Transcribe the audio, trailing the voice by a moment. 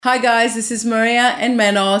Hi guys, this is Maria and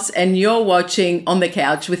Manos, and you're watching On the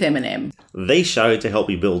Couch with M&M. The show to help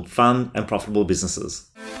you build fun and profitable businesses.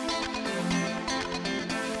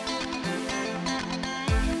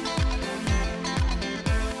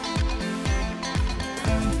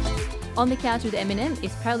 On the Couch with M&M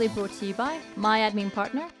is proudly brought to you by my admin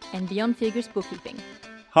partner and Beyond Figures Bookkeeping.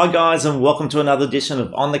 Hi guys, and welcome to another edition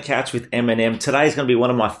of On the Couch with M&M. Today's going to be one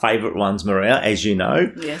of my favourite ones, Maria, as you know.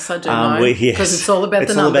 Yes, I do know, because it's all about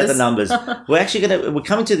the numbers. It's all about the numbers. We're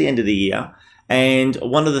coming to the end of the year, and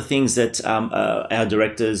one of the things that our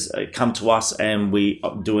directors come to us and we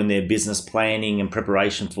do in their business planning and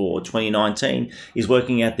preparation for 2019 is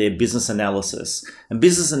working out their business analysis. And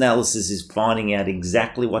business analysis is finding out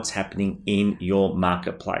exactly what's happening in your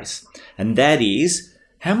marketplace. And that is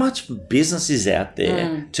how much business is out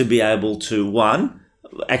there to be able to, one,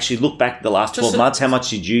 actually look back the last 12 months, how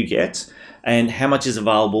much did you get, and how much is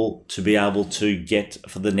available to be able to get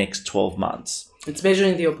for the next 12 months. It's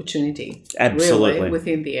measuring the opportunity, absolutely, really,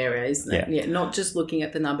 within the area, isn't it? Yeah, not just looking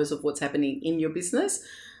at the numbers of what's happening in your business,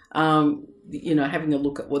 having a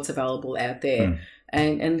look at what's available out there.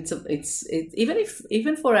 And it's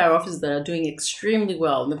even for our offices that are doing extremely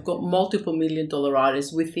well, and they've got multiple $1 million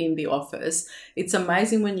riders within the office. It's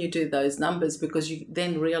amazing when you do those numbers, because you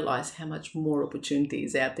then realize how much more opportunity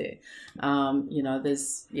is out there.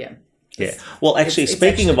 Well, actually,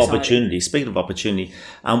 speaking of opportunity,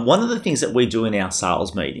 one of the things that we do in our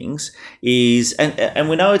sales meetings is, and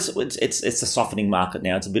we know it's a softening market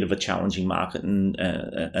now. It's a bit of a challenging market, and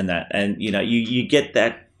you get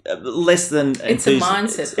that. Less than it's a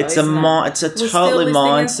mindset. It's a totally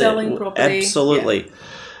mindset. Absolutely. Yeah.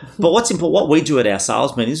 But what's important, what we do at our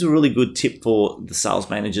sales meetings is a really good tip for the sales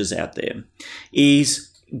managers out there is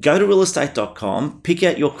go to realestate.com, pick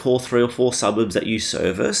out your core 3 or 4 suburbs that you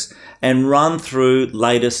service, and run through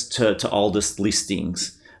latest to oldest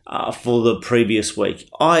listings for the previous week,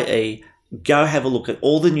 i.e., go have a look at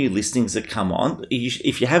all the new listings that come on.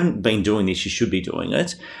 If you haven't been doing this, you should be doing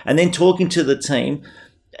it. And then talking to the team,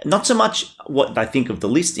 not so much what they think of the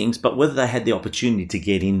listings, but whether they had the opportunity to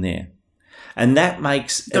get in there. And that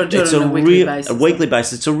makes it's a weekly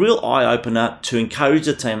basis. It's a real eye-opener to encourage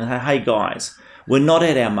the team and say, hey guys, we're not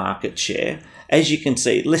at our market share. As you can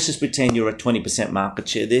see, let's just pretend you're at 20% market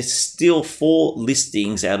share. There's still 4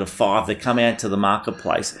 listings out of 5 that come out to the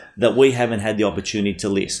marketplace that we haven't had the opportunity to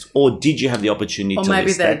list. Or did you have the opportunity to list?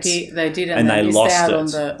 Or maybe they did and they lost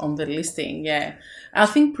out on the listing, yeah. I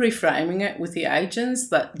think pre-framing it with the agents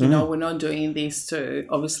that, we're not doing this to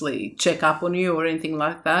obviously check up on you or anything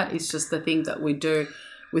like that. It's just the thing that we do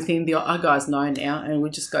within our guys know now, and we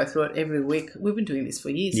just go through it every week. We've been doing this for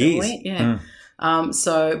years. Haven't we? Yeah.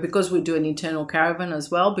 So because we do an internal caravan as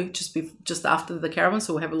well, just after the caravan,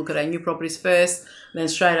 so we'll have a look at our new properties first. Then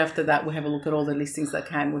straight after that, we'll have a look at all the listings that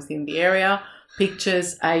came within the area,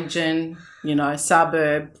 pictures, agent,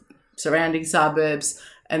 suburb, surrounding suburbs.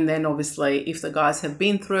 And then obviously if the guys have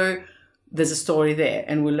been through, there's a story there,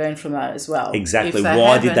 and we learn from that as well. Exactly.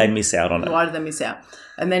 Why did they miss out on it? Why did they miss out?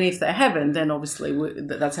 And then if they haven't, then obviously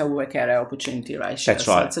that's how we work out our opportunity ratio. That's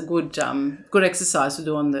right. So it's a good exercise to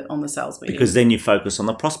do on the sales meeting. Because then you focus on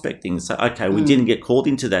the prospecting. So, okay, we didn't get called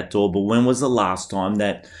into that door, but when was the last time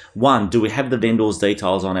that, 1, do we have the vendor's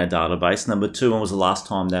details on our database? Number 2, when was the last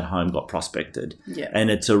time that home got prospected? Yeah.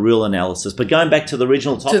 And it's a real analysis. But going back to the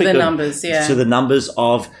original topic. To the numbers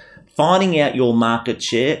of finding out your market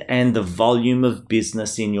share and the volume of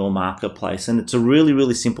business in your marketplace. And it's a really,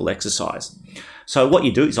 really simple exercise. So what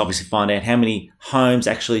you do is obviously find out how many homes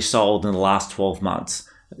actually sold in the last 12 months.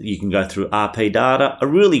 You can go through RP data. A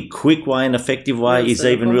really quick way and effective way is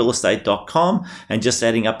even realestate.com and just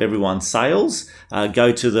adding up everyone's sales.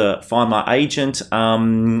 Go to the Find My Agent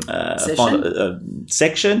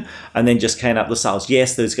section and then just count up the sales.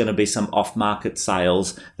 Yes, there's going to be some off-market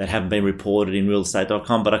sales that haven't been reported in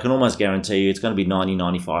realestate.com, but I can almost guarantee you it's going to be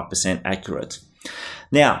 90-95% accurate.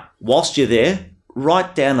 Now, whilst you're there,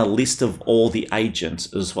 write down a list of all the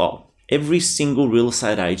agents as well. Every single real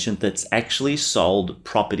estate agent that's actually sold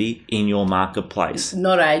property in your marketplace.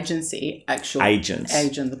 Not agency, actual agents.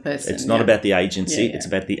 Agent, the person. It's not about the agency, it's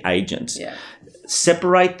about the agents. Yeah.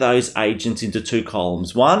 Separate those agents into 2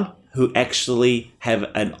 columns. One, who actually have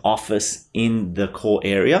an office in the core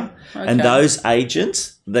area, and those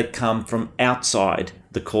agents that come from outside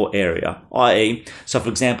the core area, i.e., so for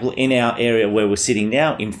example, in our area where we're sitting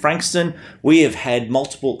now in Frankston, we have had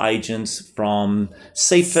multiple agents from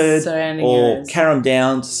Seaford or Carrum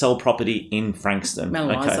Downs sell property in Frankston.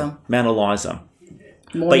 Mount Eliza. Mount Eliza.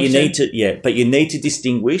 But you need to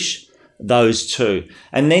distinguish those two.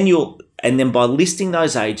 And then by listing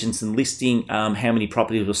those agents and listing how many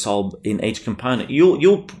properties were sold in each component,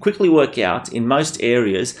 you'll quickly work out in most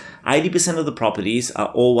areas, 80% of the properties are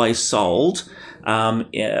always sold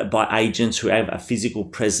by agents who have a physical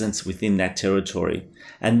presence within that territory.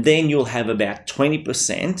 And then you'll have about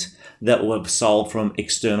 20% that were sold from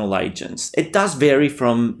external agents. It does vary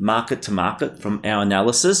from market to market from our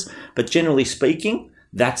analysis, but generally speaking,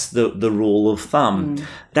 that's the rule of thumb.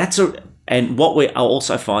 And what we are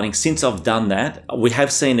also finding, since I've done that, we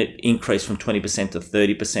have seen it increase from 20% to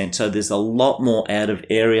 30%. So there's a lot more out of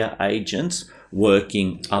area agents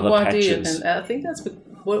working other patches. I think that's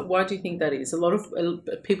why do you think that is? A lot of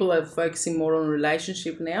people are focusing more on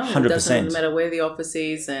relationship now. 100%. It doesn't matter where the office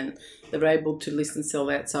is, and they're able to list and sell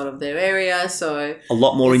outside of their area. So a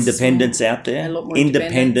lot more independents out there. A lot more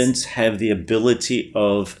independents have the ability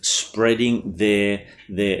of spreading their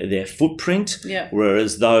footprint,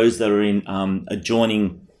 whereas those that are in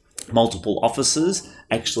adjoining multiple offices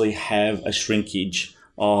actually have a shrinkage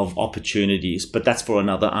of opportunities, but that's for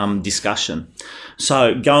another discussion.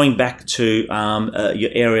 So going back to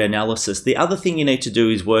your area analysis, the other thing you need to do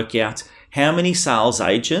is work out how many sales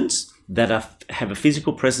agents that have a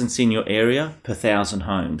physical presence in your area per 1,000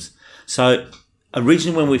 homes. So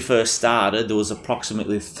originally when we first started, there was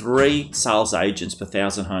approximately 3 sales agents per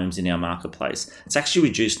 1,000 homes in our marketplace. It's actually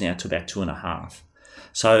reduced now to about 2.5.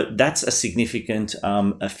 So that's a significant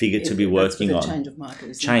figure to be working on. Change of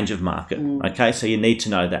market. Change of market. Okay, so you need to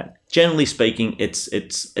know that. Generally speaking,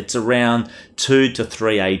 it's around 2 to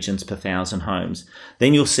 3 agents per 1,000 homes.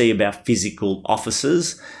 Then you'll see about physical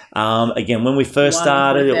offices. Again, when we first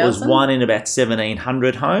started, it was 1 in about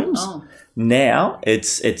 1,700 homes. Oh. Now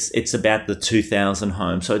it's about the 2,000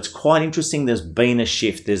 homes. So it's quite interesting. There's been a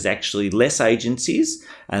shift. There's actually less agencies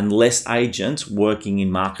and less agents working in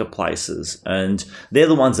marketplaces, and they're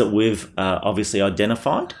the ones that we've obviously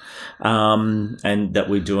identified and that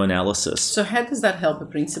we do analysis. So how does that help a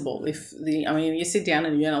principal? You sit down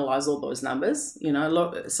and you analyze all those numbers.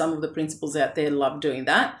 Some of the principals out there love doing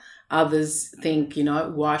that. Others think,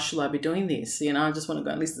 why should I be doing this? I just want to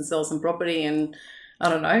go and list and sell some property and, I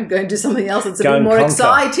don't know, go and do something else that's a bit more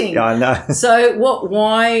exciting. Yeah, I know. So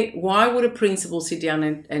why would a principal sit down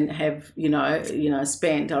and have,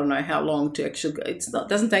 spend, I don't know how long to actually,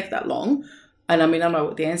 doesn't take that long. And I don't know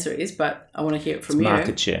what the answer is, but I want to hear it from you.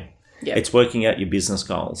 Market share. Yep. It's working out your business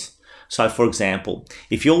goals. So for example,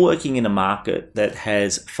 if you're working in a market that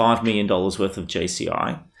has $5 million worth of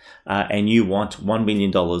GCI, and you want $1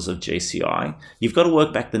 million of GCI, you've got to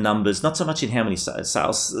work back the numbers, not so much in how many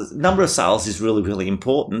sales. Number of sales is really, really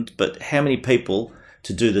important, but how many people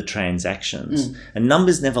to do the transactions. And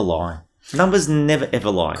numbers never lie. Numbers never,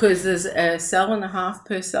 ever lie. Because there's a sale and a half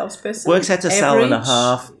per salesperson. Works out to sale and a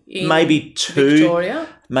half, maybe 2. Victoria?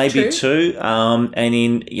 Maybe 2. And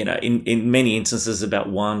in many instances, about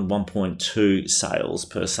 1.2 sales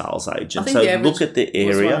per sales agent. I think so look at the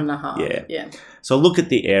area. 1.5. Yeah. So look at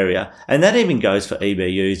the area, and that even goes for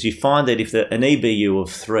EBUs. You find that if an EBU of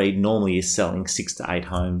 3 normally is selling 6 to 8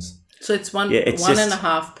 homes. So it's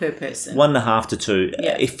 1.5 per person. 1.5 to 2.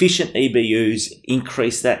 Yeah. Efficient EBUs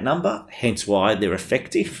increase that number, hence why they're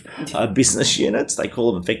effective business units. They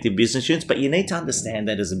call them effective business units, but you need to understand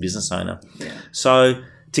that as a business owner. Yeah. So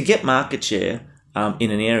to get market share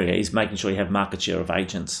in an area is making sure you have market share of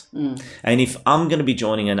agents. And if I'm going to be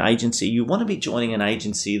joining an agency, you want to be joining an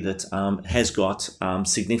agency that has got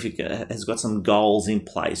some goals in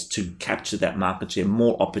place to capture that market share,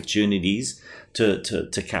 more opportunities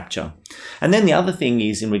to capture. And then the other thing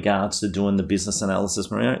is in regards to doing the business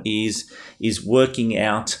analysis, Maria, is working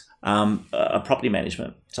out property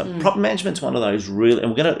management. So property management is one of those really,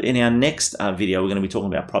 and we're going to, in our next video, we're going to be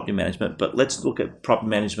talking about property management, but let's look at property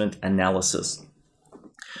management analysis.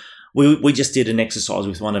 We just did an exercise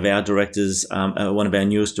with one of our directors, one of our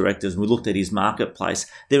newest directors, and we looked at his marketplace.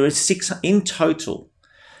 There are 6 in total.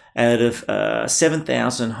 Out of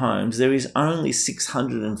 7,000 homes, there is only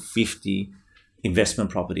 650 investment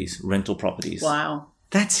properties, rental properties. Wow.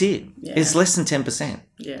 That's it. Yeah. It's less than 10%.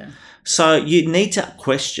 Yeah. So you need to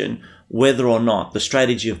question whether or not the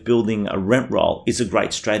strategy of building a rent roll is a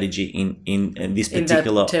great strategy in this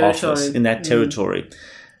particular office, in that territory.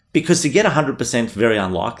 Because to get 100% is very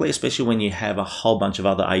unlikely, especially when you have a whole bunch of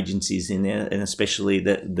other agencies in there, and especially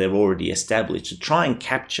that they're already established. To try and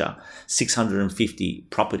capture 650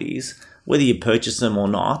 properties, whether you purchase them or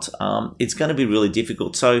not, it's going to be really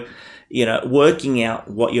difficult. So, working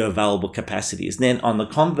out what your available capacity is. Then on the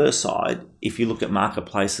converse side, if you look at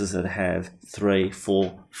marketplaces that have 3,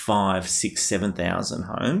 4, 5, 6, 7,000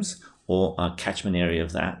 homes or a catchment area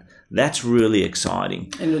of that, That's really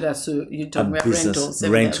exciting. And that's you're talking about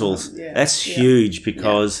rentals. That's huge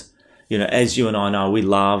because, as you and I know, we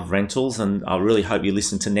love rentals, and I really hope you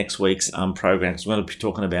listen to next week's program because we're going to be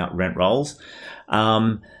talking about rent rolls.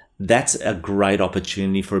 That's a great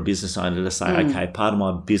opportunity for a business owner to say, okay, part of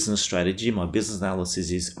my business strategy, my business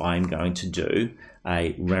analysis is I'm going to do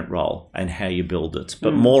a rent roll and how you build it.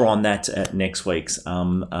 But more on that at next week's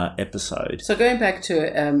episode. So going back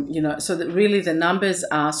to, so that really the numbers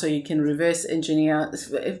are so you can reverse engineer,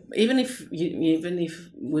 even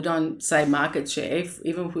if we don't say market share,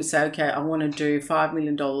 even if we say, okay, I want to do $5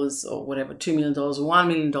 million or whatever, $2 million or $1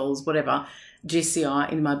 million, whatever,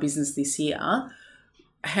 GCI in my business this year,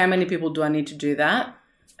 how many people do I need to do that?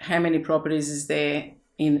 How many properties is there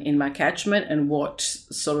in my catchment, and what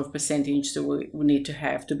sort of percentage do we need to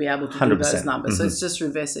have to be able to do those numbers? So it's just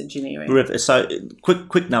reverse engineering. So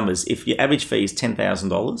quick numbers. If your average fee is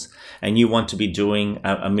 $10,000 and you want to be doing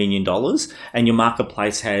 $1 million and your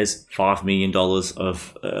marketplace has $5 million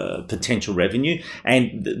of potential revenue,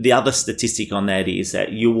 and the other statistic on that is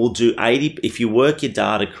that you will do 80, if you work your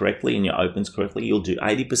data correctly and your opens correctly, you'll do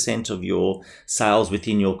 80% of your sales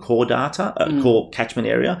within your core data, core catchment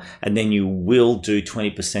area, and then you will do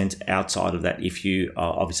 20% outside of that if you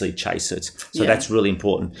obviously chase it. So that's really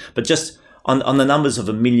important. But just on the numbers of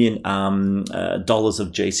 $1 million dollars of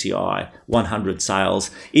GCI, 100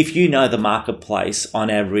 sales, if you know the marketplace, on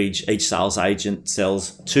average, each sales agent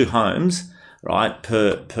sells 2 homes, right,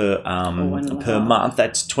 per month.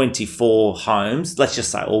 That's 24 homes. Let's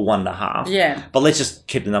just say, or 1.5. Yeah. But let's just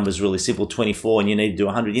keep the numbers really simple. 24, and you need to do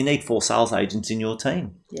 100. You need 4 sales agents in your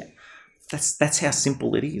team. Yeah. That's how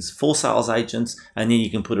simple it is. 4 sales agents, and then you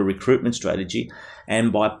can put a recruitment strategy. And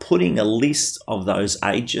by putting a list of those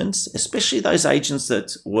agents, especially those agents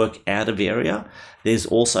that work out of area, there's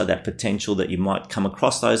also that potential that you might come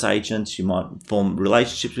across those agents, you might form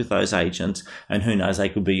relationships with those agents, and who knows, they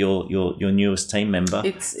could be your newest team member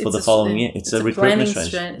for the following year. It's a recruitment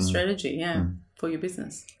strategy. For your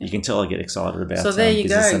business. You can tell I get excited about So there you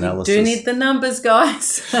go. Analysis. You do need the numbers,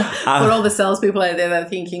 guys. For all the salespeople out there that are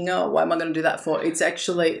thinking, oh, what am I going to do that for? It's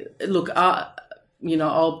actually, look,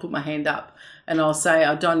 I'll put my hand up and I'll say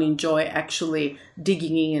I don't enjoy actually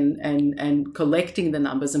digging in and collecting the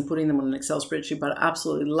numbers and putting them on an Excel spreadsheet, but I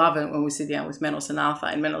absolutely love it when we sit down with Menos and Arthur,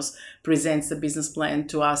 and Menos presents the business plan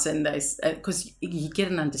to us, and because you get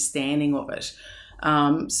an understanding of it.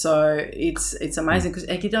 So it's amazing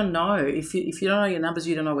because you don't know if you don't know your numbers,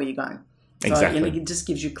 you don't know where you're going. So, exactly. It just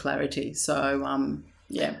gives you clarity. So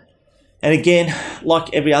And again,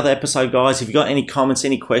 like every other episode, guys, if you've got any comments,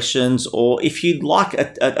 any questions, or if you'd like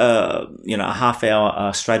a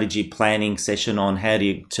half-hour strategy planning session on how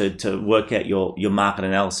to work out your market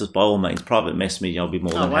analysis, by all means, private message me. I'll be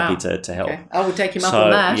more than happy to help. Okay. I will take him up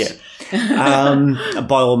on that. Yeah.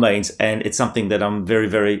 By all means, and it's something that I'm very,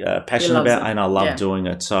 very passionate about, and I love doing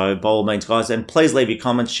it. So by all means, guys, and please leave your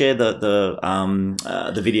comments, share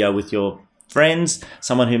the video with your friends,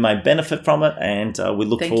 someone who may benefit from it, and we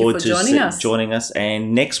look forward to joining us.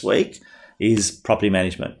 And next week is property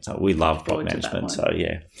management. So we love property management. So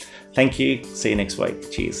thank you. See you next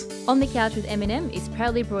week. Cheers. On the Couch with M&M is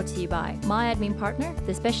proudly brought to you by My Admin Partner,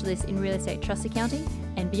 the specialist in real estate trust accounting,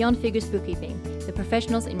 and Beyond Figures Bookkeeping, the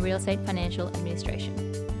professionals in real estate financial administration.